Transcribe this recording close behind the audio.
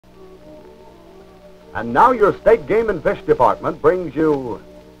And now your State Game and Fish Department brings you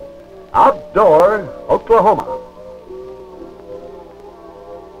Outdoor Oklahoma.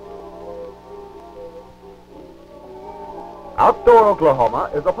 Outdoor Oklahoma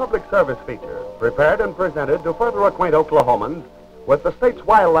is a public service feature prepared and presented to further acquaint Oklahomans with the state's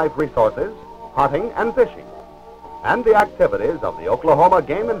wildlife resources, hunting and fishing, and the activities of the Oklahoma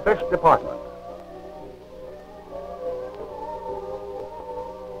Game and Fish Department.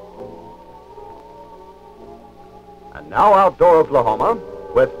 And now Outdoor Oklahoma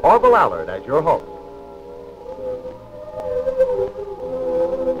with Orville Allard as your host.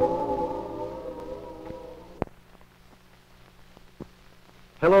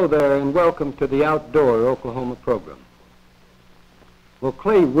 Hello there, and welcome to the Outdoor Oklahoma program. Well,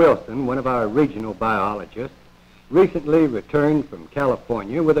 Clay Wilson, one of our regional biologists, recently returned from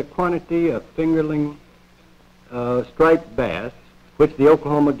California with a quantity of fingerling striped bass, which the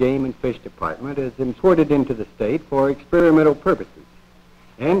Oklahoma Game and Fish Department has imported into the state for experimental purposes.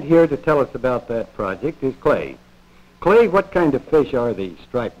 And here to tell us about that project is Clay. Clay, what kind of fish are these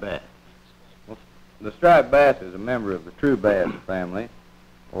striped bass? Well, the striped bass is a member of the true bass family.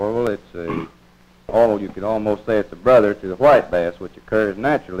 Or, well, you could almost say it's a brother to the white bass, which occurs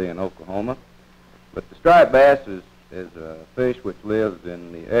naturally in Oklahoma. But the striped bass is a fish which lives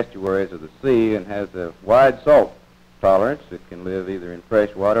in the estuaries of the sea and has a wide salt tolerance. It can live either in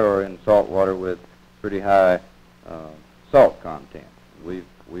fresh water or in salt water with pretty high salt content. We've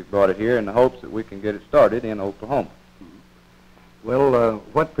brought it here in the hopes that we can get it started in Oklahoma. Well,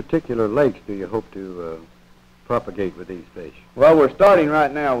 what particular lakes do you hope to propagate with these fish? Well, we're starting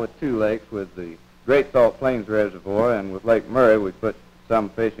right now with two lakes, with the Great Salt Plains Reservoir and with Lake Murray. We put some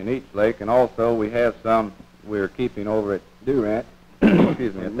fish in each lake, and also we have some we're keeping over at Durant,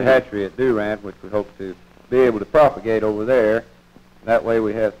 excuse me, at the hatchery at Durant, which we hope to be able to propagate over there. That way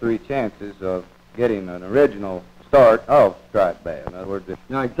we have three chances of getting an original start of striped bass. In other words,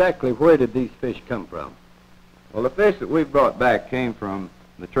 now exactly where did these fish come from? Well, the fish that we brought back came from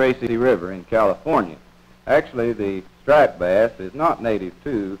the Tracy River in California. Actually, the striped bass is not native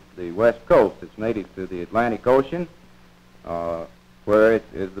to the West Coast. It's native to the Atlantic Ocean, where it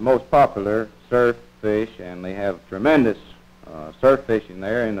is the most popular surf fish, and they have tremendous surf fishing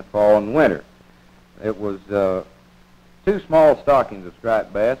there in the fall and winter. It was two small stockings of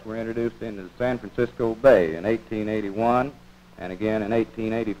striped bass were introduced into the San Francisco Bay in 1881 and again in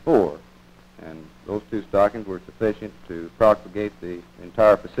 1884. And those two stockings were sufficient to propagate the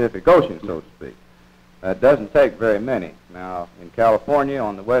entire Pacific Ocean, so to speak. It doesn't take very many. Now, in California,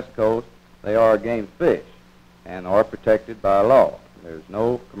 on the West Coast, they are game fish and are protected by law. There's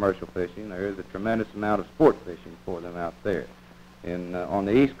no commercial fishing. There is a tremendous amount of sport fishing for them out there. On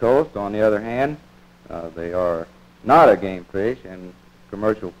the East Coast, on the other hand, they are not a game fish, and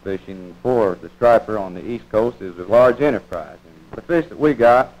commercial fishing for the striper on the East Coast is a large enterprise. And the fish that we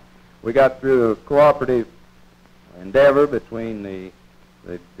got through a cooperative endeavor between the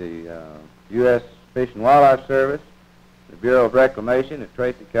U.S. Fish and Wildlife Service, the Bureau of Reclamation at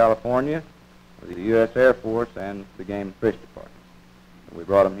Tracy, California, the U.S. Air Force, and the Game and Fish Department. And we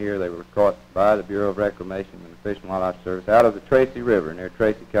brought them here. They were caught by the Bureau of Reclamation and the Fish and Wildlife Service out of the Tracy River near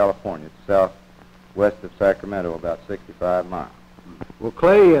Tracy, California. It's southwest of Sacramento, about 65 miles. Well,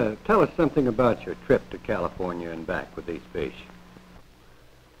 Clay, tell us something about your trip to California and back with these fish.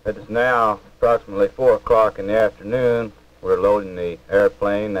 It is now approximately 4 o'clock in the afternoon. We're loading the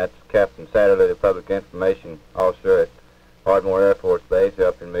airplane. That's Captain Satterley, the Public Information Officer at Ardmore Air Force Base,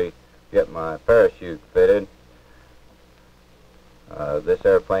 helping me get my parachute fitted. This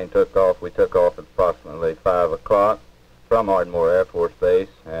airplane took off. We took off at approximately 5 o'clock from Ardmore Air Force Base,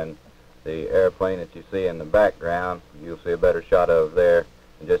 and the airplane that you see in the background, you'll see a better shot of there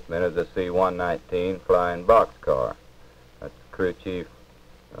in just a minute, the C-119 flying boxcar. That's the crew chief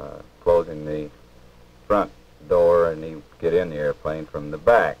closing the front door, and he get in the airplane from the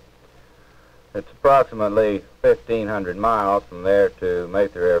back. It's approximately 1,500 miles from there to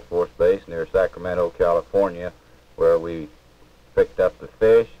Mather Air Force Base near Sacramento, California, where we picked up the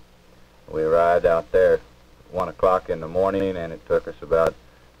fish. We arrived out there at 1 o'clock in the morning, and it took us about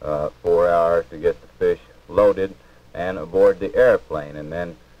 4 hours to get the fish loaded and aboard the airplane, and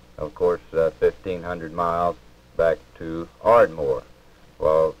then, of course, 1,500 miles back to Ardmore.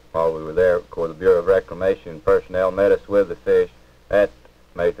 Well, while we were there, of course, the Bureau of Reclamation personnel met us with the fish at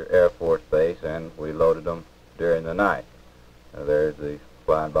Mather Air Force Base, and we loaded them during the night. There's the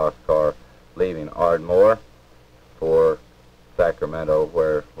flying boxcar leaving Ardmore for Sacramento,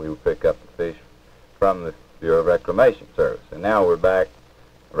 where we would pick up the fish from the Bureau of Reclamation Service. And now we're back,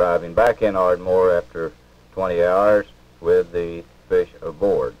 arriving back in Ardmore after 20 hours with the fish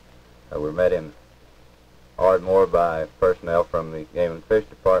aboard. We're met in Ardmore by personnel from the Game and Fish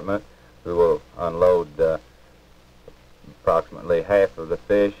Department, who will unload approximately half of the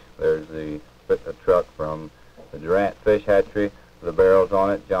fish. There's a truck from the Durant Fish Hatchery, the barrels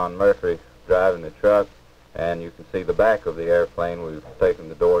on it, John Murphy driving the truck, and you can see the back of the airplane. We've taken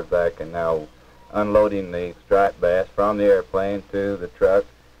the doors back and now unloading the striped bass from the airplane to the truck,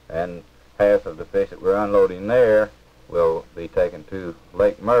 and half of the fish that we're unloading there will be taken to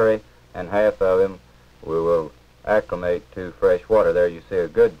Lake Murray, and half of them we will acclimate to fresh water. There you see a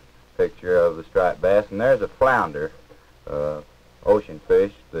good picture of the striped bass, and there's a flounder, ocean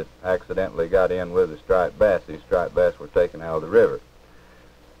fish, that accidentally got in with the striped bass. These striped bass were taken out of the river.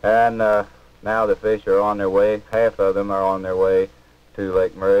 And now the fish are on their way. Half of them are on their way to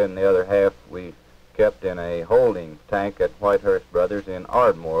Lake Murray, and the other half we kept in a holding tank at Whitehurst Brothers in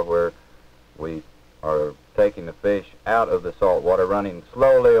Ardmore, where we are taking the fish out of the salt water, running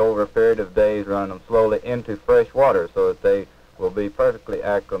slowly over a period of days, running them slowly into fresh water so that they will be perfectly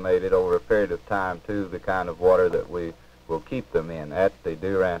acclimated over a period of time to the kind of water that we will keep them in at the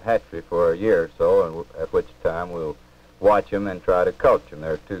Durant hatchery for a year or so, and at which time we'll watch them and try to coach them.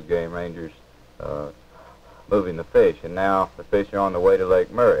 There are 2 game rangers moving the fish, and now the fish are on the way to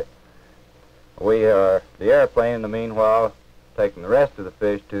Lake Murray. We are, the airplane in the meanwhile, taking the rest of the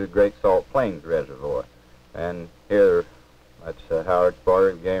fish to the Great Salt Plains Reservoir. And here, that's Howard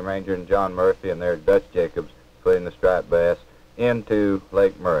Sparter, the game ranger, and John Murphy, and there's Dutch Jacobs putting the striped bass into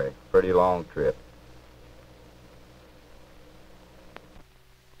Lake Murray. Pretty long trip.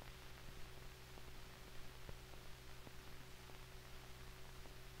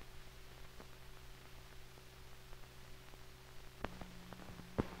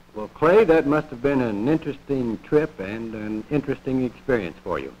 Well, Clay, that must have been an interesting trip and an interesting experience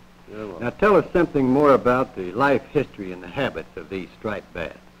for you. Yeah, well. Now tell us something more about the life history and the habits of these striped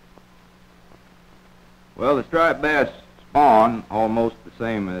bass. Well, the striped bass spawn almost the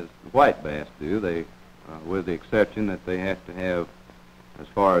same as the white bass do. They, with the exception that they have to have, as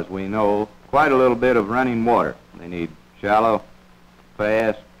far as we know, quite a little bit of running water. They need shallow,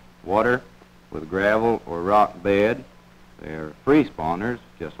 fast water with gravel or rock bed. They're free spawners,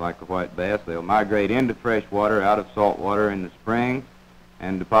 just like the white bass. They'll migrate into fresh water out of salt water in the spring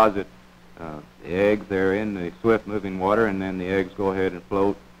and deposit the eggs there in the swift-moving water, and then the eggs go ahead and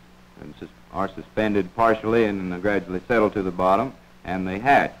float and are suspended partially and then gradually settle to the bottom, and they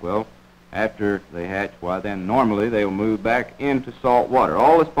hatch. Well, after they hatch, why then normally they will move back into salt water.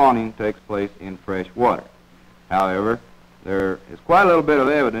 All the spawning takes place in fresh water. However, there is quite a little bit of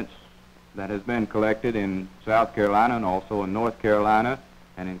evidence that has been collected in South Carolina and also in North Carolina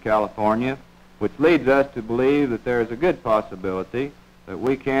and in California, which leads us to believe that there is a good possibility that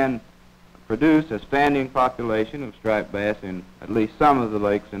we can produce a standing population of striped bass in at least some of the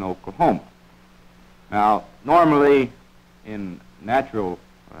lakes in Oklahoma. Now, normally in natural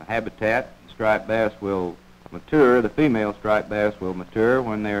habitat, striped bass will mature. The female striped bass will mature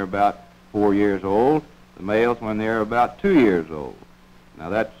when they're about 4 years old, the males when they're about 2 years old. Now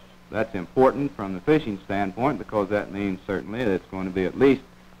that's important from the fishing standpoint, because that means certainly that it's going to be at least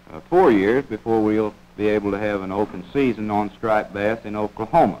 4 years before we'll be able to have an open season on striped bass in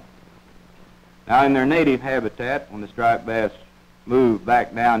Oklahoma. Now, in their native habitat, when the striped bass move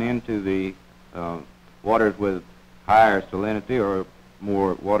back down into the waters with higher salinity or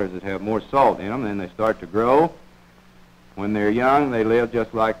more waters that have more salt in them, then they start to grow. When they're young, they live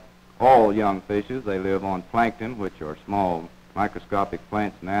just like all young fishes. They live on plankton, which are small microscopic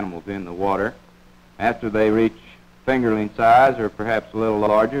plants and animals in the water. After they reach fingerling size, or perhaps a little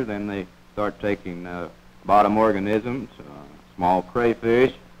larger, then they start taking bottom organisms, small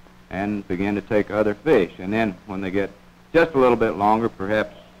crayfish, and begin to take other fish. And then when they get just a little bit longer,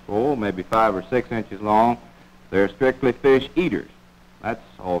 perhaps, maybe 5 or 6 inches long, they're strictly fish eaters. That's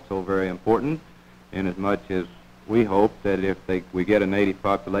also very important, inasmuch as we hope that if we get a native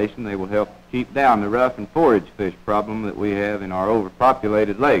population, they will help keep down the rough and forage fish problem that we have in our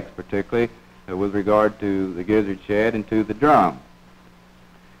overpopulated lakes, particularly with regard to the gizzard shad and to the drum.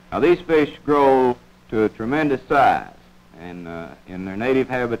 Now, these fish grow to a tremendous size, and in their native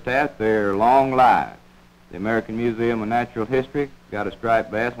habitat, they're long-lived. The American Museum of Natural History got a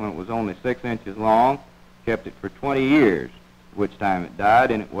striped bass when it was only 6 inches long, kept it for 20 years, at which time it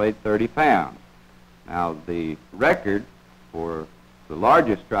died, and it weighed 30 pounds. Now, the record for the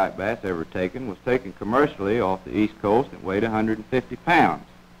largest striped bass ever taken was taken commercially off the East Coast and weighed 150 pounds.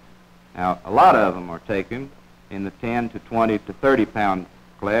 Now, a lot of them are taken in the 10 to 20 to 30 pound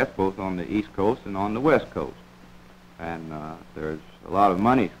class, both on the East Coast and on the West Coast. And there's a lot of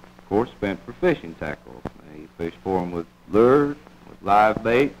money, of course, spent for fishing tackle. They fish for them with lures, with live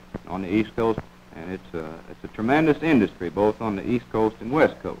bait. On the East Coast, And it's a tremendous industry, both on the East Coast and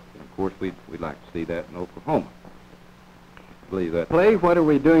West Coast. And of course, we'd like to see that in Oklahoma. I believe that. Clay, what are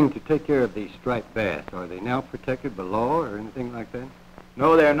we doing to take care of these striped bass? Are they now protected by law or anything like that?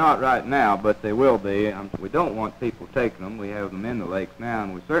 No, they're not right now, but they will be. We don't want people taking them. We have them in the lakes now,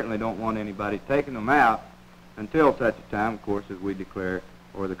 and we certainly don't want anybody taking them out until such a time, of course, as we declare,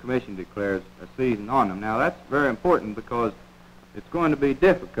 or the Commission declares, a season on them. Now, that's very important because it's going to be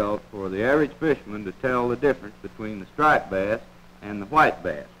difficult for the average fisherman to tell the difference between the striped bass and the white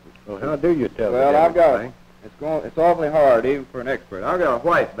bass. Well, how do you tell Well, the I've got, difference, it's awfully hard, even for an expert. I've got a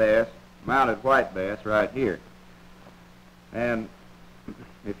white bass, mounted white bass right here. And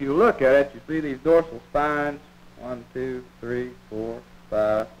if you look at it, you see these dorsal spines, 1, 2, 3, 4,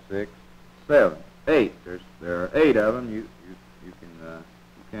 5, 6, 7, 8. There are 8 of them. You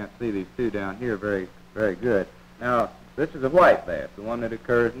can't see these 2 down here very good. Now, this is a white bass, the one that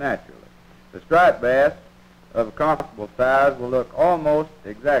occurs naturally. The striped bass of a comparable size will look almost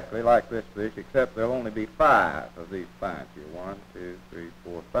exactly like this fish, except there'll only be 5 of these spines here. 1, 2, 3,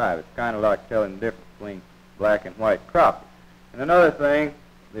 4, 5. It's kind of like telling the difference between black and white crappie. And another thing,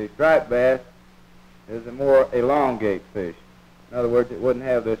 the striped bass is a more elongate fish. In other words, it wouldn't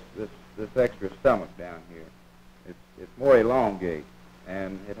have this extra stomach down here. It's more elongate,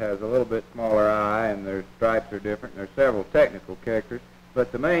 and it has a little bit smaller eye, and their stripes are different. There's several technical characters,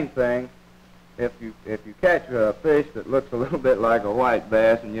 but the main thing, if you catch a fish that looks a little bit like a white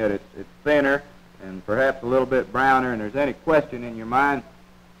bass, and yet it's thinner and perhaps a little bit browner, and there's any question in your mind,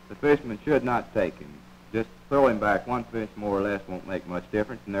 the fisherman should not take him. Just throw him back. One fish more or less won't make much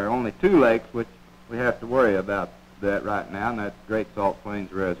difference, and there are only 2 lakes which we have to worry about that right now, and that's Great Salt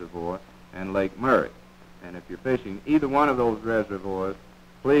Plains Reservoir and Lake Murray. And if you're fishing either one of those reservoirs,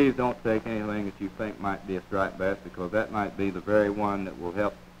 please don't take anything that you think might be a striped bass, because that might be the very one that will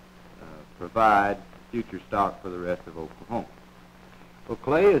help provide future stock for the rest of Oklahoma. Well,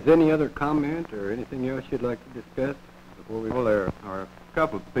 Clay, is there any other comment or anything else you'd like to discuss before we... Well, there are a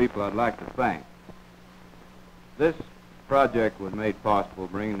couple of people I'd like to thank. This project was made possible,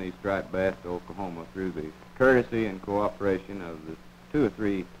 bringing these striped bass to Oklahoma, through the courtesy and cooperation of the 2 or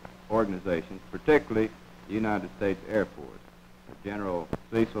 3 organizations, particularly the United States Air Force. General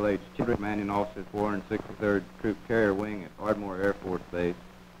Cecil H. Childress, commanding officer, 463rd Troop Carrier Wing at Ardmore Air Force Base,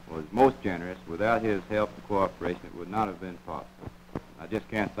 was most generous. Without his help and cooperation, it would not have been possible. I just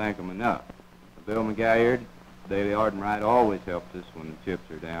can't thank him enough. Bill McGalliard, Daily Ardmore, always helps us when the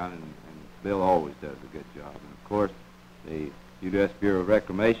chips are down, and Bill always does a good job. And of course, the U.S. Bureau of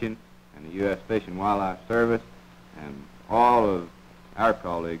Reclamation and the U.S. Fish and Wildlife Service, and all of our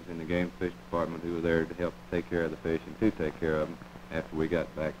colleagues in the Game and Fish Department who were there to help take care of the fish and to take care of them after we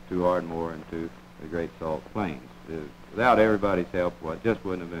got back to Ardmore and to the Great Salt Plains. Without everybody's help, well, it just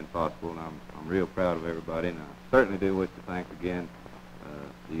wouldn't have been possible, and I'm real proud of everybody, and I certainly do wish to thank again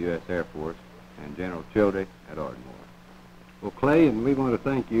the U.S. Air Force and General Childress at Ardmore. Well, Clay, and we want to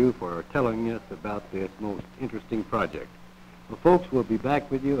thank you for telling us about this most interesting project. Well, folks, we'll be back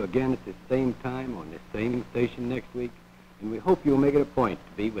with you again at the same time on this same station next week, and we hope you'll make it a point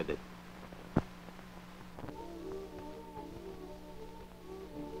to be with us.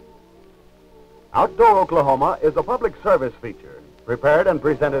 Outdoor Oklahoma is a public service feature prepared and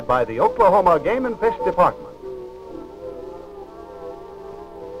presented by the Oklahoma Game and Fish Department.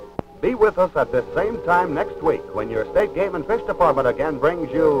 Be with us at this same time next week when your state Game and Fish Department again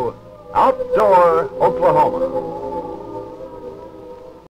brings you Outdoor Oklahoma.